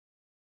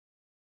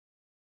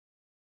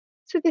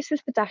So this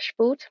is the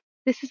dashboard.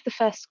 This is the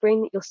first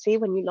screen that you'll see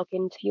when you log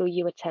into your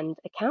uAttend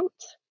account.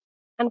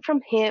 And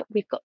from here,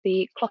 we've got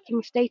the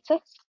clocking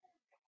status.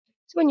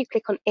 So when you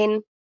click on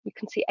in, you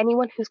can see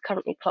anyone who's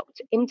currently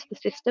clocked into the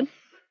system,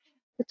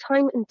 the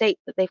time and date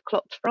that they've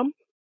clocked from,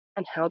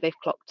 and how they've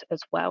clocked as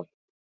well.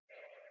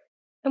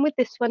 And with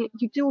this one,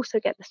 you do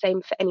also get the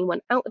same for anyone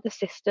out of the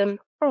system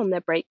or on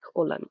their break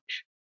or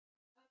lunch.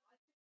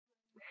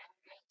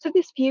 So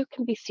this view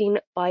can be seen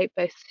by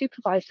both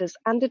supervisors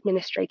and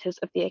administrators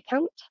of the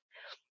account,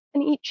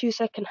 and each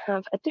user can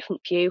have a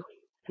different view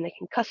and they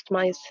can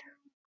customize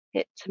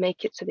it to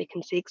make it so they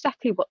can see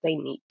exactly what they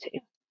need to.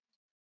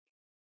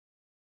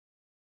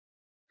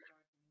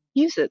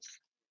 Users.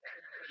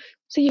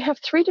 So you have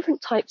three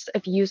different types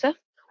of user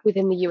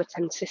within the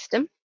uAttend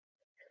system.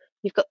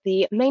 You've got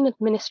the main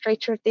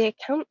administrator of the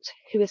account,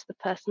 who is the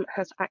person that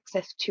has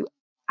access to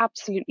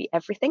absolutely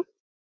everything.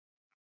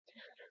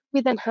 We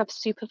then have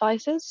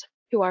supervisors,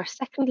 who are a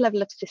second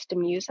level of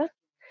system user.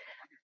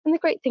 And the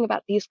great thing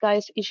about these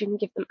guys is you can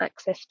give them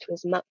access to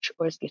as much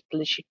or as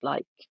little as you'd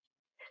like.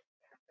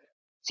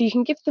 So you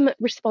can give them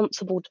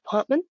responsible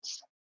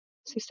departments.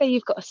 So say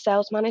you've got a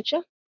sales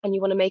manager and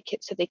you want to make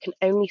it so they can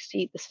only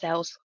see the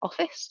sales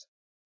office.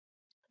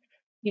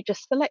 You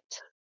just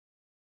select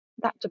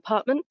that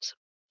department,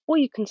 or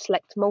you can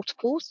select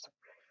multiples,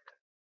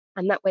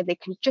 and that way they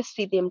can just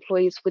see the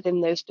employees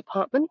within those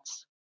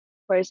departments.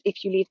 Whereas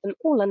if you leave them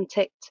all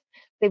unticked,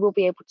 they will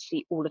be able to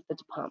see all of the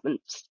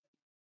departments.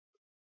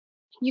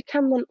 You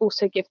can then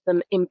also give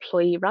them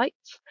employee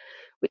rights,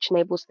 which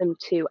enables them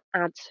to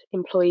add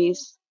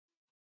employees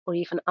or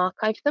even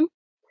archive them.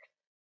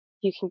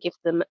 You can give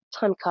them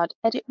time card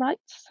edit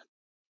rights,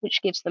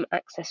 which gives them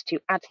access to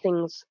add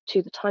things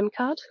to the time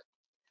card.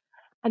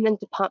 And then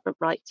department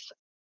rights.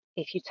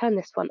 If you turn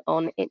this one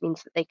on, it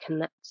means that they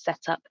can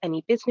set up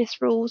any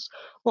business rules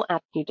or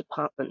add new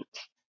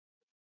departments.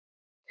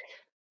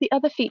 The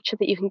other feature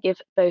that you can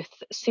give both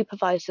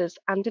supervisors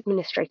and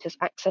administrators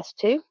access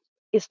to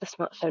is the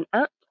smartphone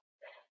app.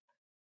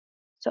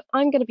 So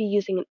I'm going to be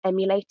using an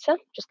emulator,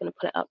 just going to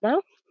put it up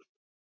now.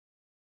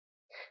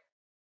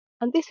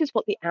 And this is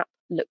what the app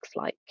looks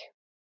like.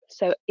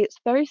 So it's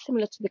very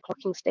similar to the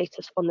clocking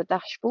status on the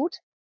dashboard.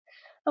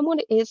 And what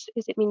it is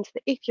it means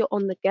that if you're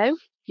on the go,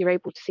 you're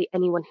able to see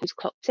anyone who's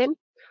clocked in,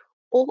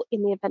 or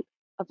in the event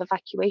of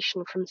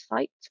evacuation from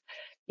site,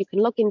 you can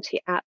log into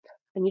your app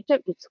and you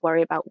don't need to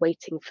worry about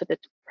waiting for the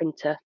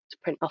printer to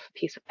print off a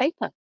piece of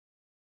paper.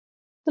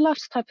 The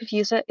last type of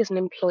user is an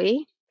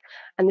employee,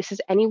 and this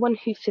is anyone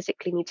who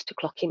physically needs to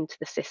clock into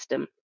the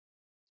system.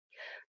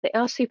 They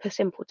are super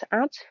simple to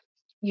add.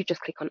 You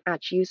just click on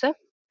Add User.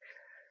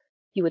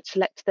 You would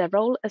select their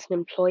role as an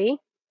employee,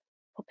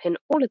 pop in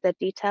all of their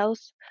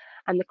details,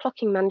 and the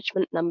clocking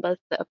management number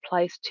that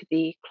applies to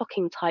the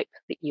clocking type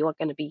that you are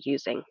going to be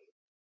using.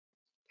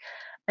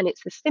 And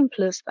it's as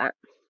simple as that.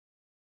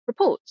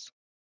 Reports.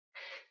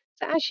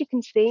 So as you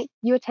can see,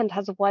 uAttend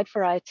has a wide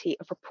variety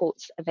of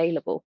reports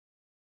available.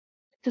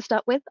 To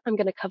start with, I'm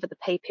going to cover the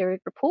pay period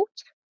report.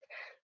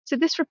 So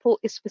this report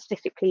is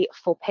specifically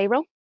for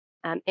payroll,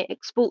 and it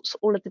exports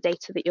all of the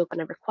data that you're going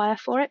to require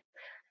for it.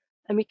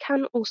 And we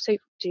can also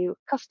do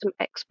custom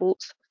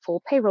exports for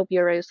payroll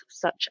bureaus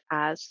such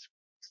as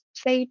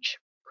Sage,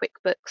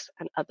 QuickBooks,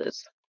 and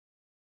others.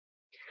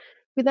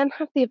 We then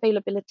have the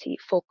availability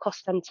for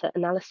cost center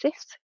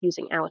analysis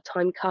using our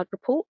time card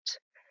report.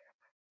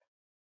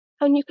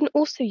 And you can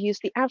also use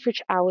the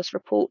average hours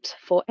report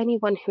for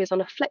anyone who is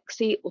on a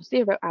flexi or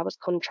 0 hours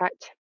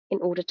contract in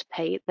order to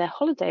pay their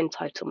holiday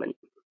entitlement.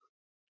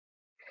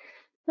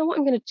 Now what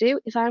I'm going to do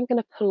is I'm going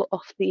to pull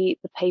off the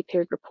pay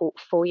period report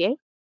for you,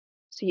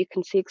 so you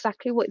can see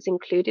exactly what is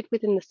included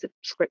within the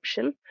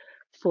subscription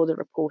for the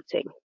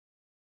reporting.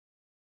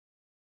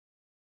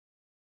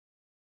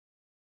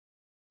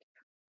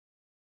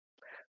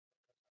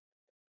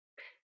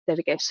 There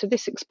we go. So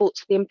this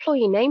exports the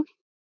employee name,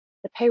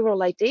 the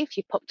payroll ID if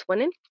you popped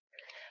one in,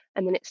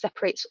 and then it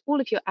separates all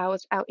of your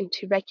hours out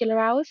into regular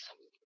hours,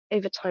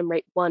 overtime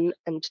rate 1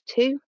 and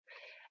 2,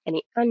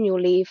 any annual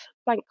leave,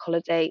 bank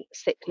holiday,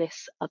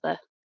 sickness, other,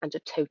 and a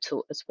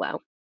total as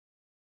well.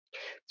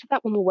 So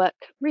that one will work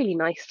really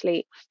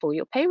nicely for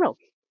your payroll.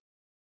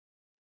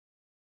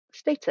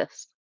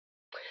 Status.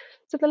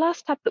 So the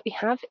last tab that we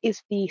have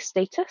is the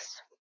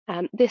status.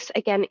 This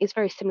again is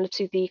very similar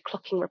to the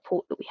clocking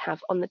report that we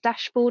have on the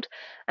dashboard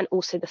and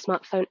also the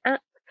smartphone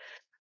app.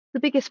 The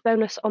biggest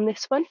bonus on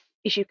this one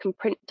is you can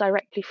print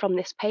directly from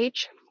this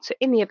page. So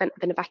in the event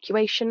of an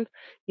evacuation,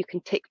 you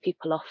can tick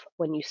people off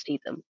when you see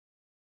them.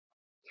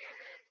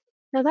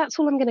 Now that's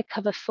all I'm going to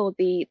cover for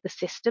the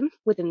system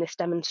within this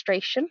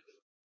demonstration.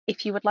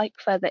 If you would like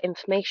further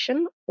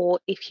information, or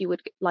if you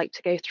would like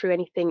to go through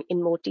anything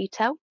in more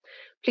detail,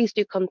 please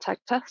do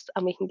contact us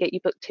and we can get you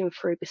booked in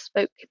for a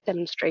bespoke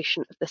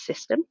demonstration of the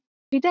system.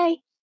 Good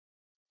day.